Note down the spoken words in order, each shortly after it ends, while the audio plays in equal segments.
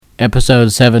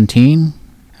Episode 17,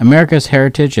 America's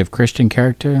Heritage of Christian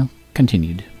Character,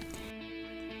 continued.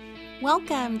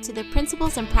 Welcome to the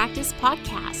Principles and Practice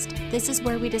podcast. This is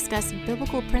where we discuss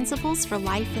biblical principles for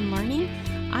life and learning.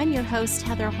 I'm your host,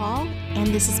 Heather Hall, and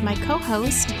this is my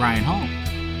co-host, Brian Hall.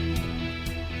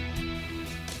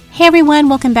 Hey everyone,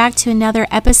 welcome back to another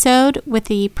episode with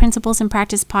the Principles and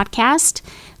Practice podcast.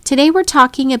 Today we're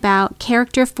talking about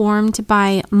character formed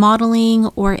by modeling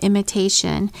or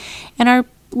imitation. In our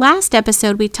last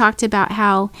episode, we talked about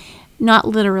how, not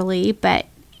literally, but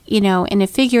in a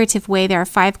figurative way, there are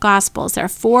 5 Gospels. There are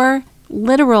 4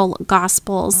 literal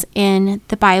Gospels in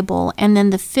the Bible, and then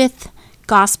the 5th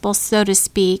Gospel, so to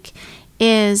speak,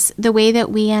 is the way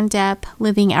that we end up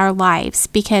living our lives,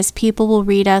 because people will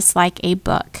read us like a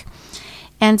book.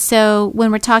 And so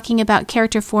when we're talking about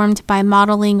character formed by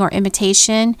modeling or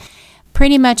imitation,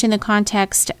 pretty much in the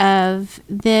context of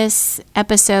this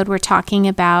episode, we're talking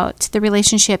about the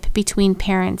relationship between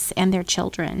parents and their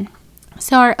children.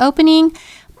 So our opening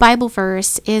Bible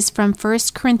verse is from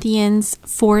 1 Corinthians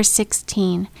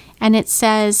 4:16, and it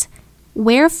says,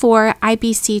 "Wherefore I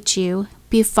beseech you,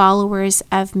 be followers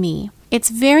of me." It's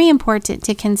very important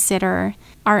to consider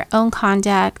our own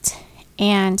conduct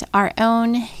and our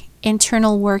own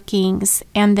internal workings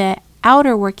and the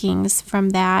outer workings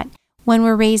from that when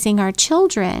we're raising our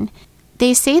children.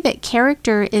 They say that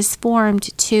character is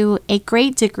formed to a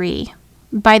great degree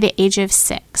by the age of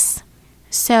 6.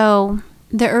 So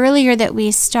the earlier that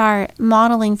we start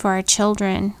modeling for our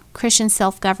children Christian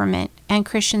self-government and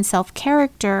Christian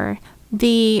self-character,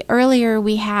 the earlier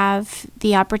we have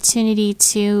the opportunity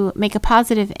to make a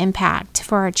positive impact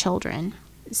for our children.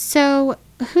 So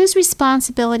whose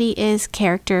responsibility is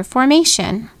character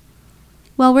formation?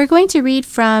 Well, we're going to read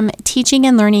from Teaching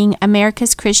and Learning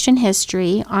America's Christian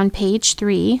History on page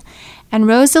 3, and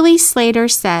Rosalie Slater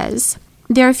says,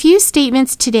 "There are few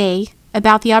statements today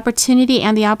about the opportunity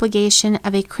and the obligation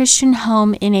of a Christian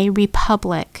home in a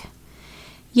republic.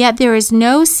 Yet there is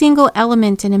no single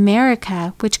element in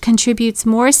America which contributes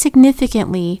more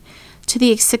significantly to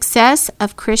the success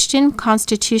of Christian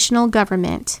constitutional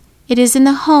government. It is in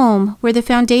the home where the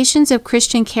foundations of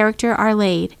Christian character are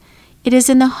laid. It is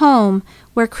in the home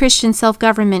where Christian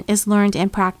self-government is learned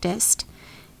and practiced.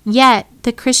 Yet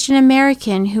the Christian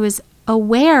American who is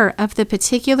aware of the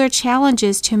particular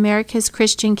challenges to America's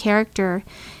Christian character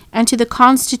and to the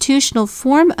constitutional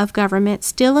form of government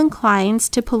still inclines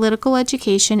to political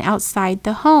education outside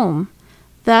the home.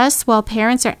 Thus, while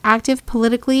parents are active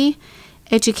politically,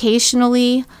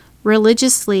 educationally,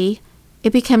 religiously,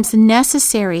 it becomes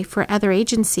necessary for other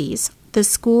agencies, the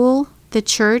school, the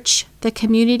church, the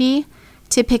community,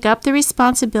 to pick up the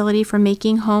responsibility for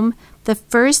making home the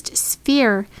first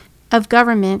sphere of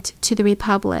government to the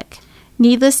republic.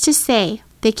 Needless to say,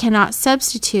 they cannot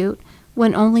substitute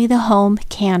when only the home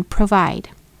can provide."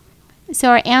 So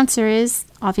our answer is,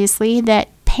 obviously, that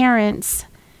parents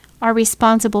are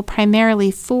responsible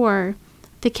primarily for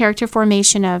the character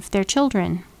formation of their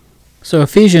children. So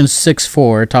Ephesians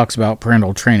 6:4 talks about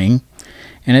parental training,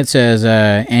 and it says,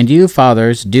 "And you,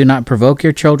 fathers, do not provoke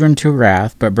your children to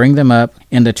wrath, but bring them up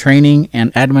in the training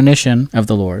and admonition of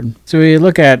the Lord." So we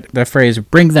look at the phrase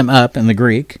 "bring them up" in the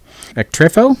Greek,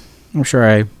 ektripho. I'm sure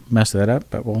I messed that up,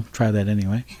 but we'll try that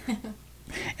anyway.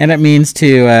 And it means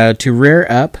to rear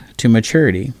up to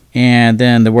maturity. And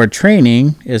then the word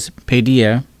training is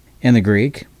paideia in the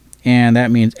Greek, and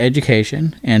that means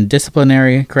education and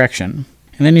disciplinary correction.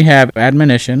 And then you have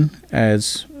admonition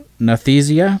as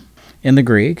nouthesia in the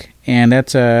Greek, and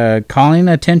that's calling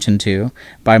attention to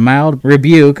by mild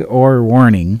rebuke or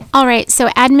warning. All right, so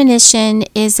admonition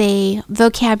is a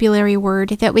vocabulary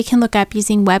word that we can look up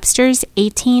using Webster's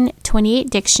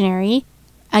 1828 dictionary.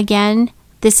 Again,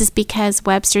 this is because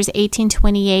Webster's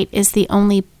 1828 is the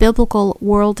only biblical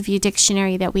worldview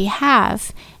dictionary that we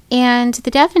have. And the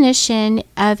definition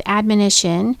of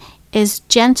admonition is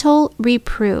gentle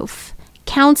reproof,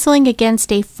 counseling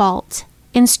against a fault,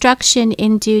 instruction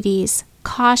in duties,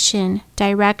 caution,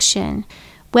 direction.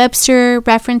 Webster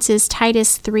references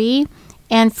Titus 3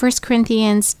 and 1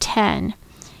 Corinthians 10.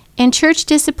 In church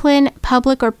discipline,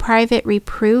 public or private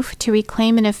reproof to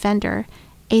reclaim an offender,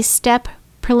 a step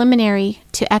preliminary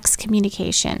to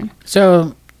excommunication.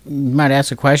 So you might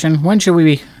ask a question, when should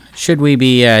we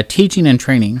be teaching and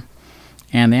training?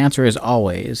 And the answer is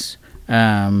always.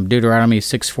 Deuteronomy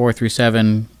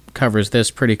 6:4-7 covers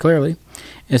this pretty clearly.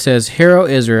 It says, "Hear, O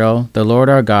Israel, the Lord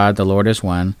our God, the Lord is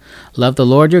one. Love the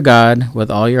Lord your God with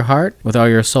all your heart, with all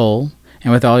your soul,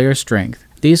 and with all your strength.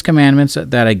 These commandments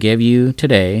that I give you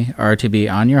today are to be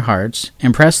on your hearts.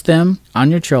 Impress them on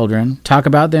your children. Talk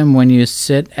about them when you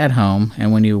sit at home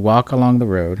and when you walk along the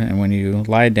road and when you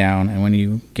lie down and when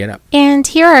you get up. And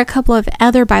here are a couple of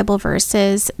other Bible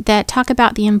verses that talk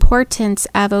about the importance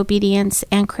of obedience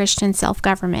and Christian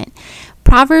self-government.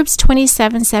 Proverbs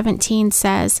 27:17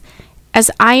 says,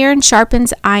 "As iron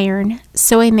sharpens iron,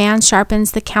 so a man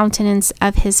sharpens the countenance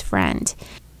of his friend."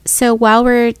 So while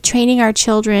we're training our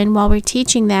children, while we're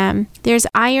teaching them, there's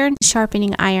iron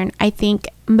sharpening iron. I think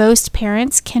most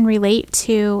parents can relate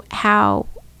to how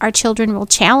our children will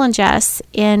challenge us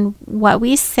in what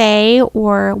we say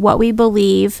or what we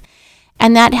believe,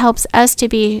 and that helps us to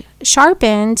be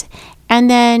sharpened. And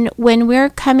then when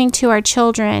we're coming to our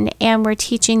children and we're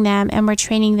teaching them and we're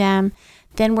training them,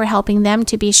 then we're helping them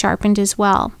to be sharpened as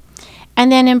well.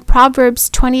 And then in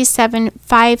Proverbs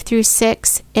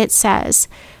 27:5-6, it says,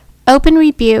 "Open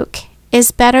rebuke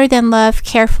is better than love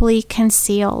carefully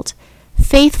concealed.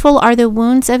 Faithful are the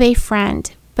wounds of a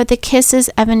friend, but the kisses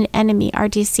of an enemy are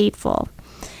deceitful."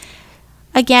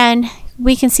 Again,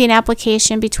 we can see an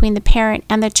application between the parent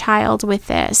and the child with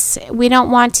this. We don't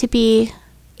want to be,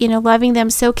 loving them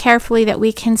so carefully that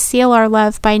we conceal our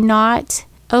love by not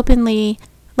openly,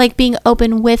 being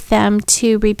open with them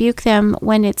to rebuke them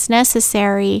when it's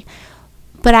necessary.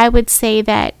 But I would say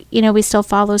that, we still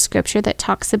follow scripture that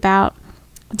talks about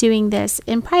doing this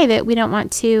in private. We don't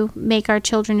want to make our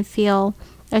children feel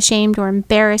ashamed or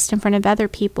embarrassed in front of other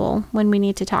people when we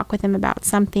need to talk with them about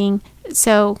something.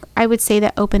 So I would say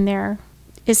that open there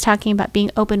is talking about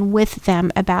being open with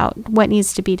them about what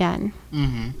needs to be done.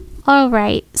 Mm-hmm. All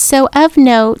right. So of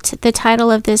note, the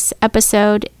title of this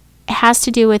episode has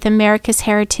to do with America's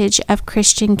heritage of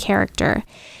Christian character.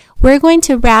 We're going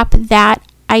to wrap that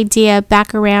idea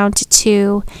back around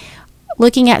to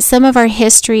looking at some of our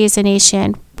history as a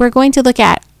nation. We're going to look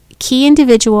at key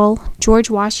individual George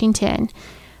Washington.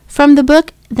 From the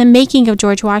book The Making of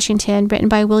George Washington, written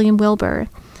by William Wilbur,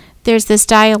 there's this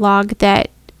dialogue that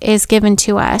is given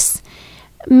to us.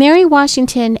 Mary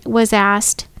Washington was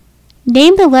asked,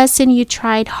 "Name the lesson you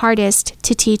tried hardest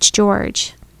to teach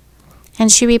George." And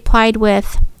she replied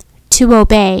with, "To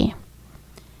obey."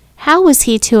 "How was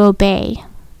he to obey?"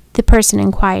 the person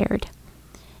inquired.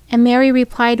 And Mary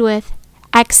replied with,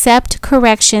 "Accept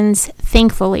corrections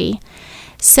thankfully."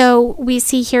 So we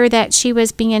see here that she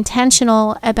was being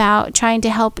intentional about trying to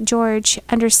help George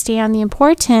understand the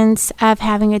importance of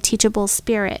having a teachable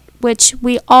spirit, which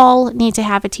we all need to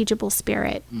have a teachable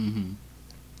spirit. Mm-hmm.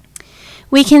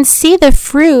 We can see the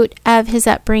fruit of his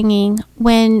upbringing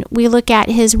when we look at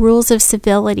his rules of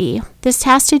civility. This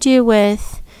has to do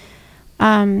with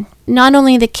not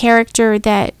only the character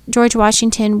that George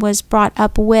Washington was brought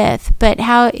up with, but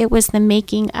how it was the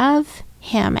making of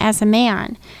him as a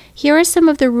man. Here are some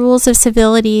of the rules of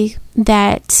civility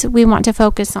that we want to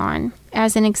focus on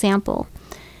as an example.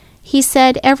 He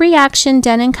said, "Every action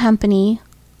done in company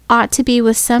ought to be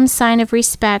with some sign of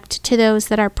respect to those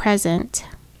that are present.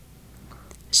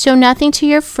 Show nothing to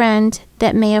your friend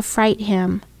that may affright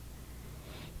him.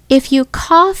 If you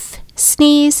cough,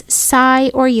 sneeze,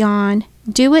 sigh, or yawn,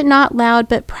 do it not loud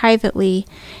but privately,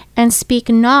 and speak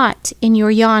not in your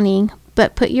yawning,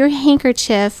 but put your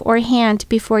handkerchief or hand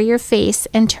before your face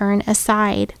and turn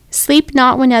aside. Sleep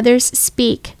not when others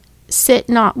speak, sit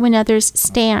not when others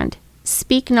stand,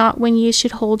 speak not when you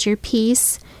should hold your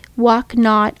peace, walk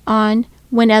not on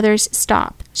when others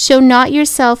stop. Show not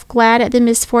yourself glad at the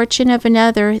misfortune of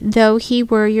another, though he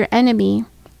were your enemy.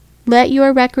 Let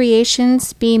your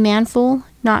recreations be manful,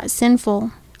 not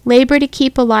sinful. Labor to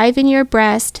keep alive in your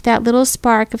breast that little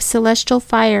spark of celestial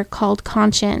fire called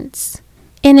conscience."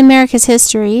 In America's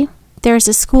history, there's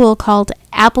a school called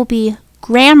Appleby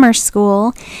Grammar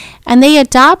School, and they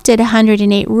adopted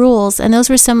 108 rules, and those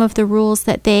were some of the rules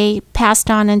that they passed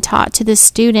on and taught to the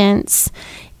students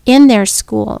in their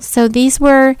school. So these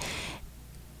were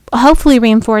hopefully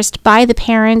reinforced by the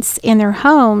parents in their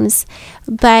homes,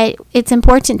 but it's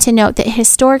important to note that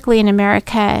historically in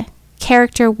America,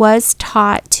 character was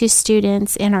taught to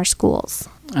students in our schools.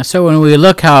 So when we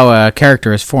look how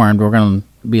character is formed, we're going to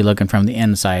be looking from the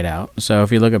inside out. So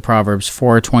if you look at Proverbs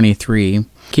 4:23,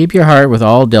 keep your heart with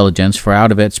all diligence, for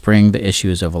out of it spring the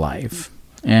issues of life.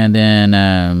 And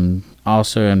then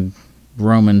also in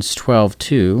Romans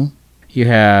 12:2, you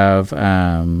have,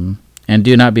 and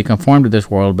do not be conformed to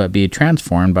this world, but be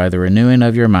transformed by the renewing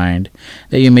of your mind,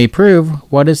 that you may prove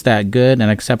what is that good and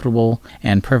acceptable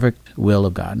and perfect will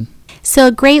of God. So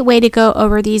a great way to go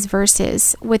over these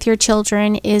verses with your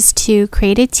children is to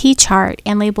create a T-chart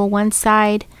and label one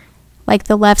side, like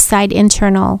the left side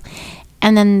internal,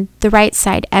 and then the right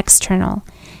side external.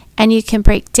 And you can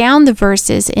break down the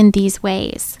verses in these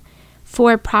ways.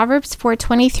 For Proverbs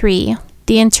 4:23,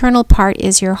 the internal part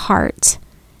is your heart,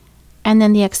 and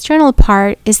then the external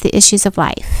part is the issues of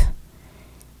life.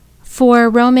 For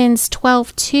Romans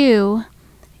 12:2,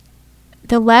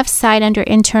 the left side under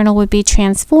internal would be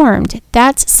transformed.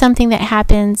 That's something that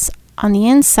happens on the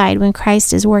inside when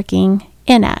Christ is working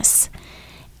in us.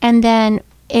 And then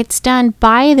it's done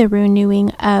by the renewing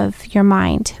of your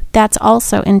mind. That's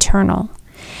also internal.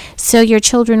 So your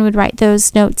children would write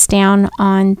those notes down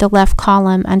on the left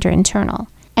column under internal.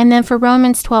 And then for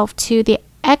Romans 12:2, the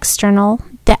external,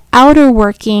 the outer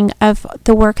working of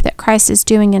the work that Christ is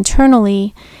doing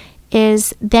internally,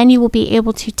 is then you will be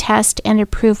able to test and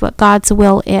approve what God's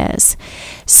will is.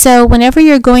 So whenever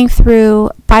you're going through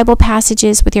Bible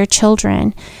passages with your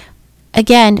children,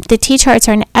 again, the T-charts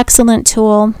are an excellent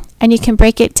tool, and you can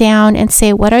break it down and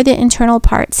say, what are the internal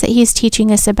parts that he's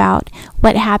teaching us about?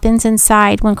 What happens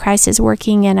inside when Christ is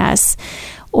working in us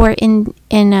or in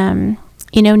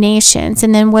nations?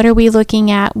 And then what are we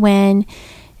looking at when,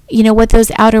 what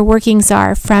those outer workings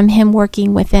are from him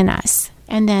working within us?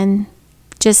 And then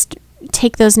just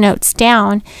take those notes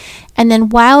down. And then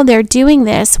while they're doing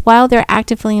this, while they're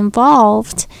actively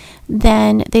involved,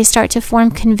 then they start to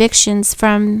form convictions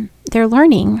from their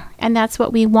learning. And that's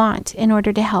what we want in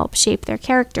order to help shape their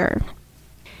character.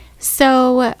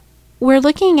 So we're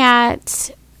looking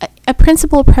at a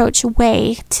principle approach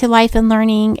way to life and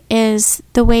learning is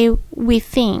the way we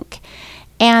think.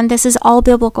 And this is all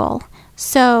biblical.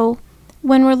 So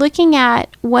when we're looking at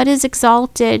what is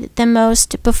exalted the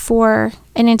most before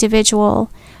an individual,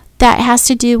 that has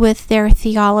to do with their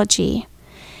theology.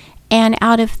 And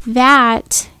out of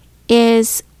that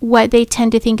is what they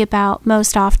tend to think about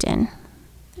most often.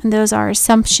 And those are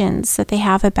assumptions that they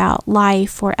have about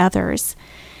life or others.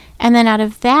 And then out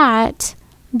of that,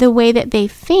 the way that they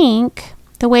think,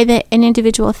 the way that an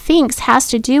individual thinks has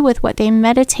to do with what they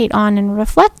meditate on and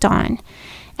reflect on.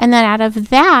 And then out of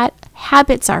that,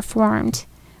 habits are formed.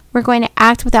 We're going to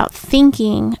act without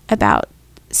thinking about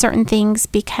certain things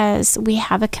because we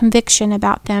have a conviction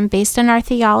about them based on our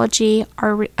theology,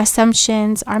 our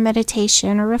assumptions, our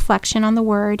meditation or reflection on the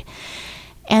word.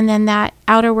 And then that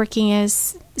outer working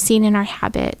is seen in our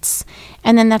habits.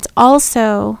 And then that's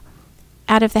also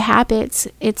out of the habits,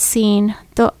 it's seen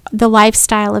the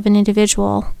lifestyle of an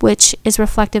individual, which is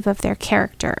reflective of their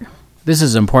character. This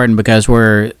is important because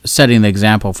we're setting the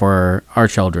example for our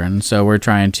children, so we're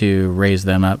trying to raise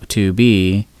them up to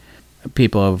be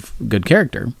people of good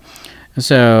character.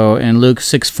 So in Luke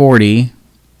 6:40,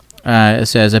 it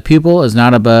says, "A pupil is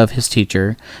not above his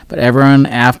teacher, but everyone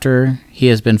after he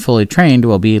has been fully trained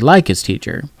will be like his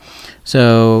teacher."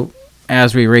 So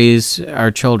as we raise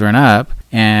our children up,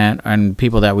 and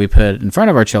people that we put in front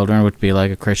of our children would be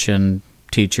like a Christian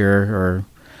teacher or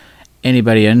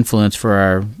anybody influence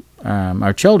for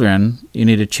our children, you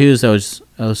need to choose those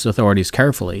authorities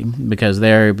carefully because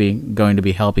they're going to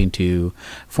be helping to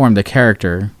form the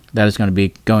character that is going to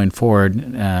be going forward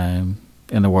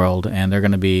in the world, and they're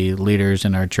going to be leaders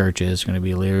in our churches, going to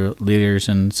be leaders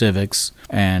in civics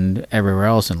and everywhere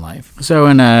else in life. So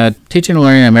in Teaching and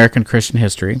Learning American Christian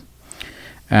History,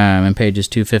 in pages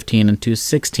 215 and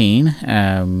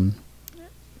 216,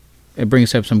 it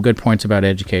brings up some good points about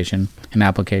education and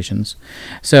applications.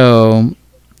 So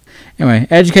anyway,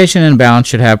 education and balance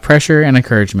should have pressure and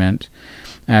encouragement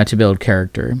to build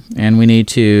character. And we need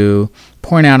to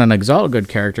point out and exalt good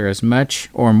character as much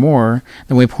or more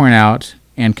than we point out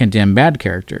and condemn bad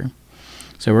character.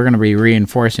 So we're going to be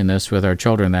reinforcing this with our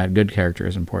children, that good character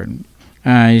is important.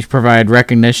 You provide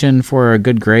recognition for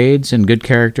good grades and good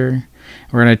character.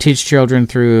 We're going to teach children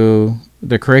through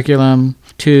the curriculum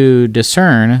to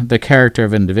discern the character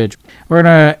of individuals. We're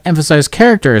going to emphasize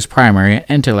character as primary and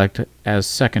intellect as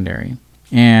secondary.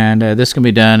 And this can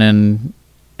be done in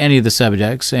any of the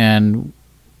subjects. And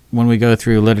when we go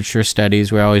through literature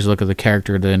studies, we always look at the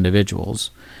character of the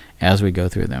individuals as we go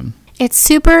through them. It's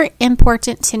super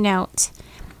important to note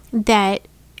that,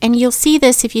 and you'll see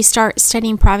this if you start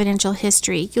studying providential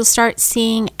history, you'll start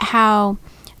seeing how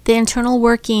the internal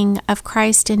working of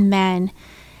Christ in men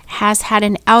has had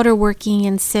an outer working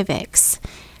in civics.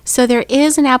 So there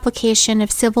is an application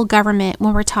of civil government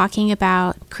when we're talking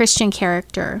about Christian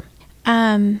character.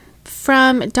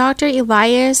 From Dr.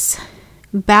 Elias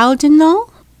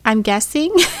Boudinot, I'm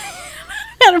guessing.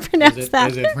 How to pronounce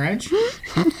that? Is it French?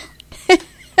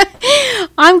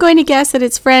 I'm going to guess that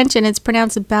it's French and it's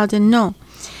pronounced Boudinot.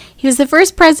 He was the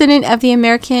first president of the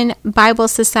American Bible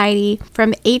Society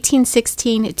from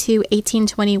 1816 to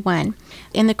 1821.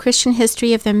 In the Christian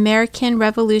history of the American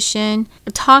Revolution,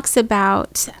 it talks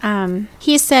about,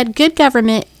 he said, good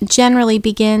government generally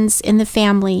begins in the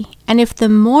family, and if the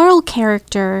moral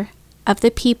character of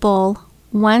the people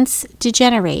once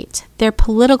degenerate, their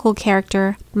political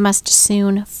character must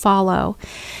soon follow.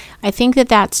 I think that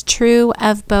that's true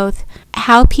of both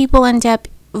how people end up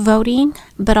voting,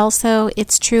 but also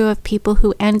it's true of people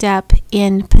who end up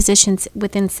in positions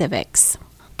within civics.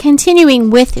 Continuing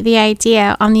with the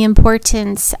idea on the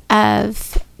importance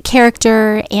of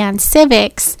character and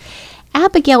civics,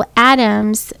 Abigail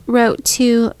Adams wrote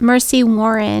to Mercy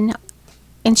Warren,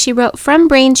 and she wrote from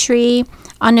Braintree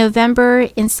on November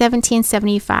in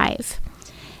 1775.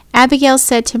 Abigail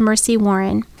said to Mercy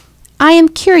Warren, I am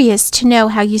curious to know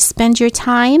how you spend your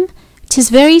time. 'Tis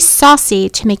very saucy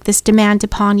to make this demand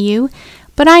upon you,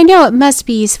 but I know it must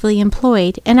be usefully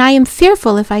employed, and I am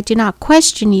fearful if I do not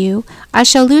question you, I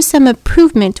shall lose some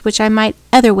improvement which I might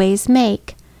otherways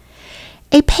make.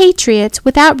 A patriot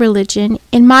without religion,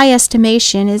 in my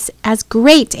estimation, is as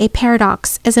great a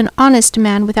paradox as an honest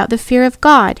man without the fear of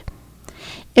God.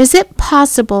 Is it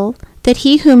possible that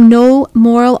he whom no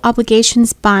moral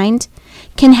obligations bind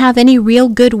can have any real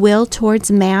goodwill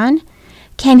towards man?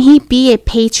 Can he be a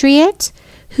patriot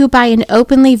who by an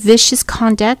openly vicious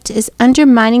conduct is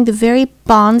undermining the very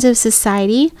bonds of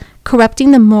society,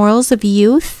 corrupting the morals of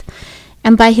youth,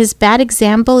 and by his bad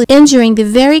example injuring the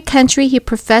very country he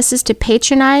professes to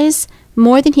patronize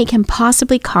more than he can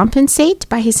possibly compensate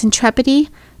by his intrepidity,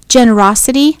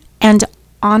 generosity, and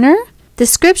honor? The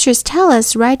scriptures tell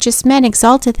us righteous men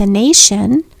exalteth a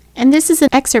nation. And this is an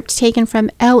excerpt taken from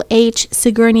L.H.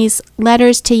 Sigourney's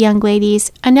Letters to Young Ladies.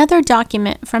 Another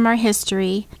document from our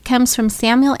history comes from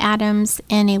Samuel Adams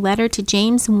in a letter to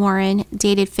James Warren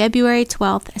dated February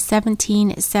 12,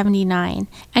 1779.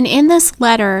 And in this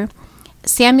letter,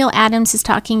 Samuel Adams is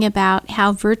talking about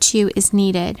how virtue is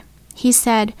needed. He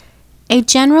said, a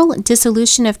general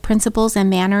dissolution of principles and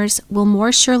manners will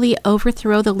more surely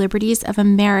overthrow the liberties of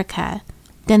America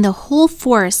than the whole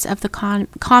force of the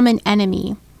common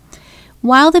enemy.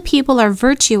 While the people are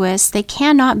virtuous, they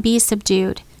cannot be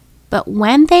subdued. But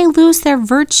when they lose their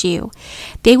virtue,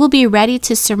 they will be ready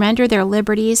to surrender their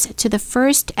liberties to the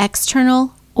first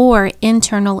external or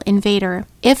internal invader.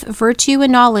 If virtue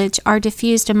and knowledge are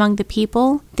diffused among the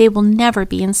people, they will never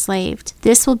be enslaved.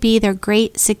 This will be their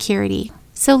great security.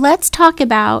 So let's talk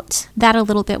about that a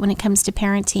little bit when it comes to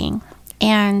parenting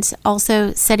and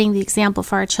also setting the example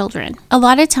for our children. A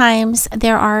lot of times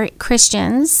there are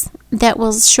Christians that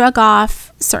will shrug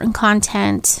off certain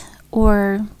content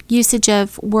or usage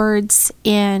of words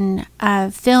in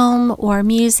film or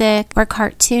music or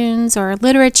cartoons or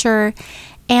literature,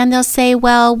 and they'll say,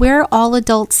 well, we're all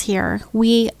adults here.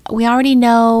 We already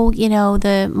know,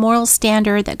 the moral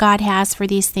standard that God has for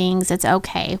these things. It's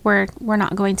okay. We're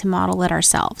not going to model it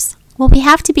ourselves. Well, we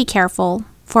have to be careful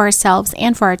for ourselves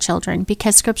and for our children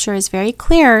because Scripture is very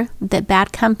clear that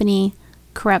bad company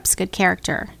corrupts good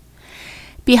character.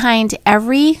 Behind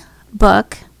every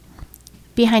book,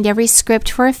 behind every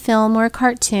script for a film or a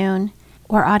cartoon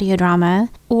or audio drama,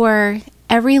 or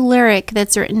every lyric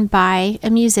that's written by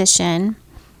a musician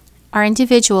are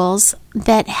individuals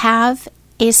that have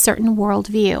a certain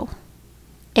worldview.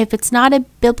 If it's not a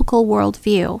biblical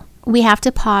worldview, we have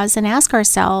to pause and ask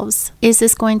ourselves, is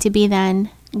this going to be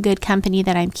then good company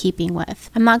that I'm keeping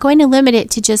with? I'm not going to limit it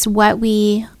to just what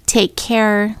we take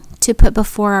care to put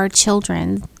before our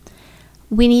children.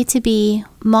 We need to be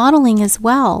modeling as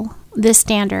well the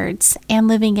standards and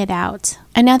living it out.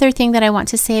 Another thing that I want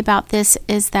to say about this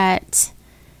is that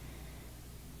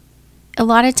a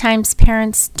lot of times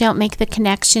parents don't make the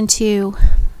connection to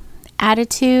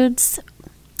attitudes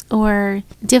or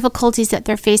difficulties that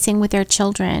they're facing with their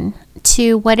children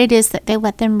to what it is that they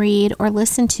let them read or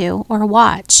listen to or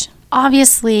watch.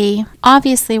 Obviously,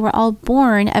 we're all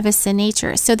born of a sin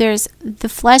nature, so there's the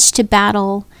flesh to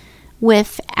battle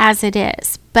with as it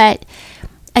is. But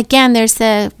again, there's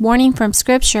the warning from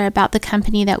Scripture about the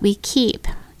company that we keep.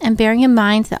 And bearing in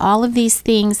mind that all of these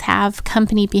things have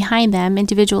company behind them,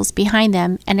 individuals behind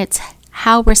them, and it's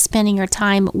how we're spending our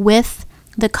time with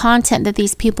the content that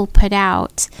these people put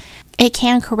out, it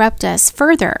can corrupt us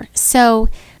further. So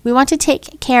we want to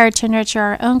take care to nurture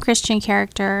our own Christian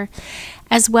character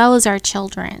as well as our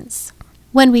children's.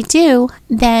 When we do,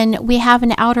 then we have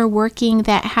an outer working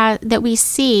that we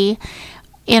see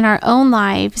in our own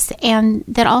lives, and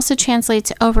that also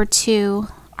translates over to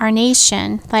our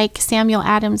nation, like Samuel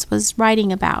Adams was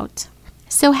writing about.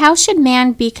 So how should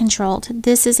man be controlled?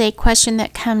 This is a question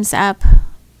that comes up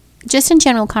just in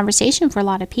general conversation for a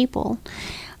lot of people.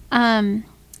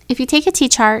 If you take a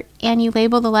T-chart and you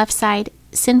label the left side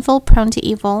sinful, prone to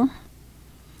evil,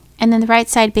 and then the right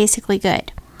side basically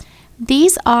good.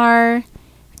 These are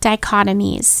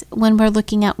dichotomies when we're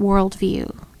looking at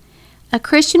worldview. A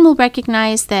Christian will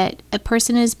recognize that a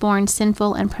person is born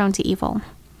sinful and prone to evil.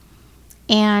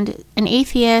 And an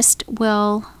atheist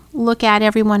will look at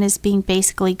everyone as being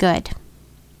basically good.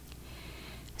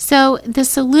 So the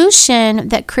solution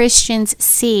that Christians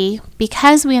see,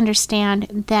 because we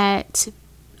understand that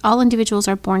all individuals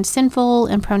are born sinful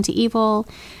and prone to evil,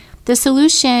 the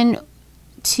solution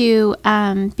to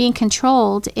being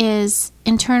controlled is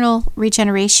internal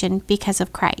regeneration because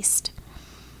of Christ.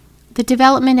 The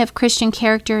development of Christian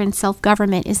character and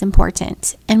self-government is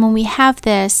important. And when we have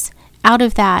this, out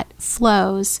of that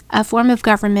flows a form of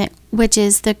government, which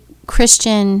is the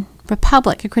Christian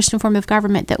republic, a Christian form of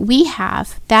government that we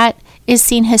have, that is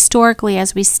seen historically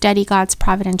as we study God's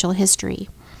providential history.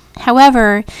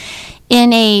 However,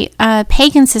 in a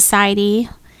pagan society,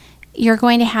 you're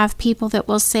going to have people that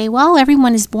will say, well,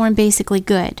 everyone is born basically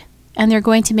good, and they're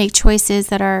going to make choices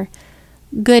that are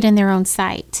good in their own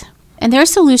sight. And their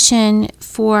solution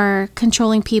for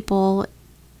controlling people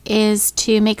is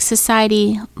to make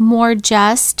society more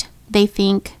just, they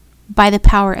think, by the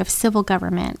power of civil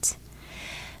government.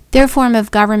 Their form of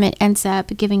government ends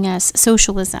up giving us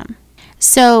socialism.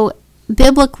 So,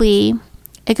 biblically,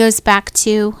 it goes back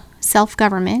to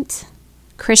self-government,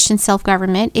 Christian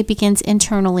self-government. It begins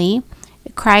internally.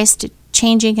 Christ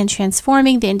changing and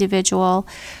transforming the individual.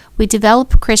 We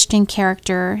develop Christian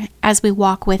character as we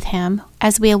walk with Him,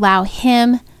 as we allow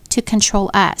Him to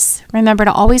control us. Remember, it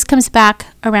always comes back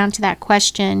around to that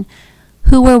question,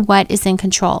 who or what is in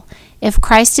control? If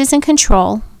Christ is in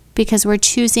control, because we're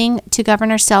choosing to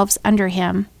govern ourselves under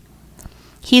Him,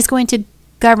 He's going to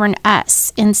govern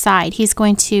us inside. He's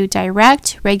going to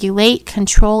direct, regulate,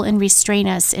 control, and restrain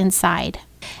us inside.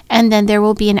 And then there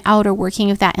will be an outer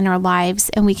working of that in our lives,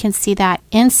 and we can see that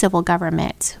in civil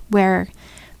government, where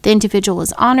the individual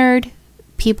is honored,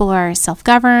 people are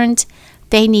self-governed,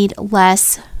 they need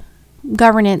less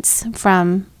governance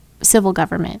from civil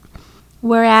government.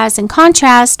 Whereas in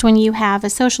contrast, when you have a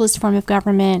socialist form of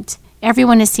government,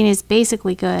 everyone is seen as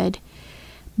basically good,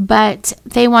 but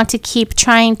they want to keep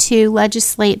trying to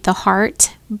legislate the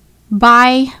heart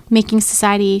by making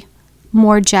society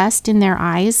more just in their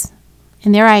eyes,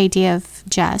 in their idea of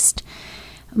just,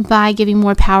 by giving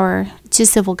more power to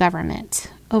civil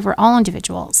government over all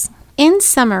individuals. In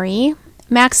summary,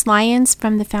 Max Lyons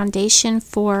from the Foundation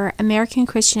for American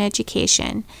Christian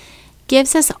Education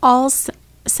gives us all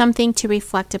something to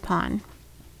reflect upon.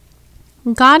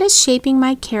 God is shaping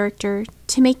my character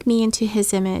to make me into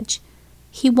His image.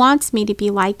 He wants me to be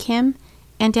like Him,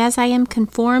 and as I am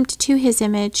conformed to His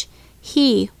image,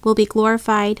 He will be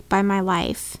glorified by my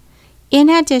life. In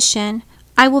addition,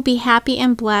 I will be happy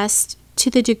and blessed to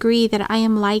the degree that I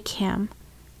am like Him.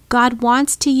 God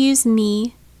wants to use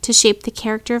me to shape the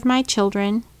character of my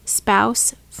children,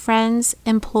 spouse, friends,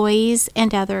 employees,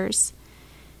 and others.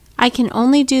 I can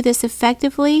only do this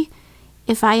effectively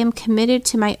if I am committed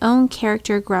to my own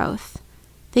character growth.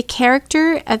 The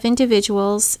character of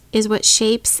individuals is what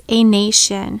shapes a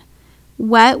nation.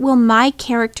 What will my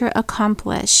character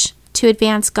accomplish to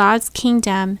advance God's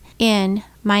kingdom in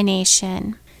my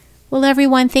nation? Well,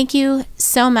 everyone, thank you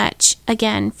so much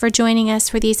again for joining us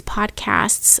for these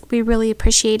podcasts. We really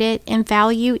appreciate it and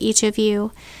value each of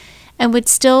you, and would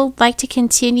still like to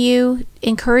continue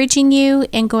encouraging you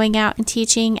and going out and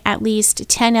teaching at least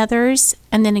 10 others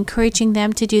and then encouraging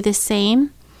them to do the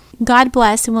same. God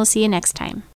bless, and we'll see you next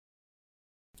time.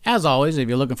 As always, if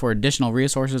you're looking for additional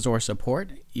resources or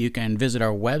support, you can visit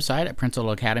our website at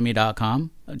parentalacademy.com,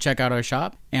 check out our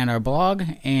shop and our blog,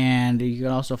 and you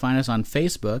can also find us on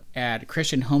Facebook at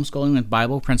Christian Homeschooling with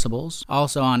Bible Principles,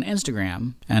 also on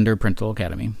Instagram under Parental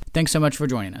Academy. Thanks so much for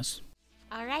joining us.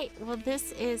 All right, well,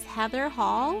 this is Heather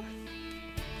Hall.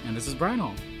 And this is Brian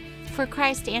Hall. For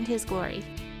Christ and His glory.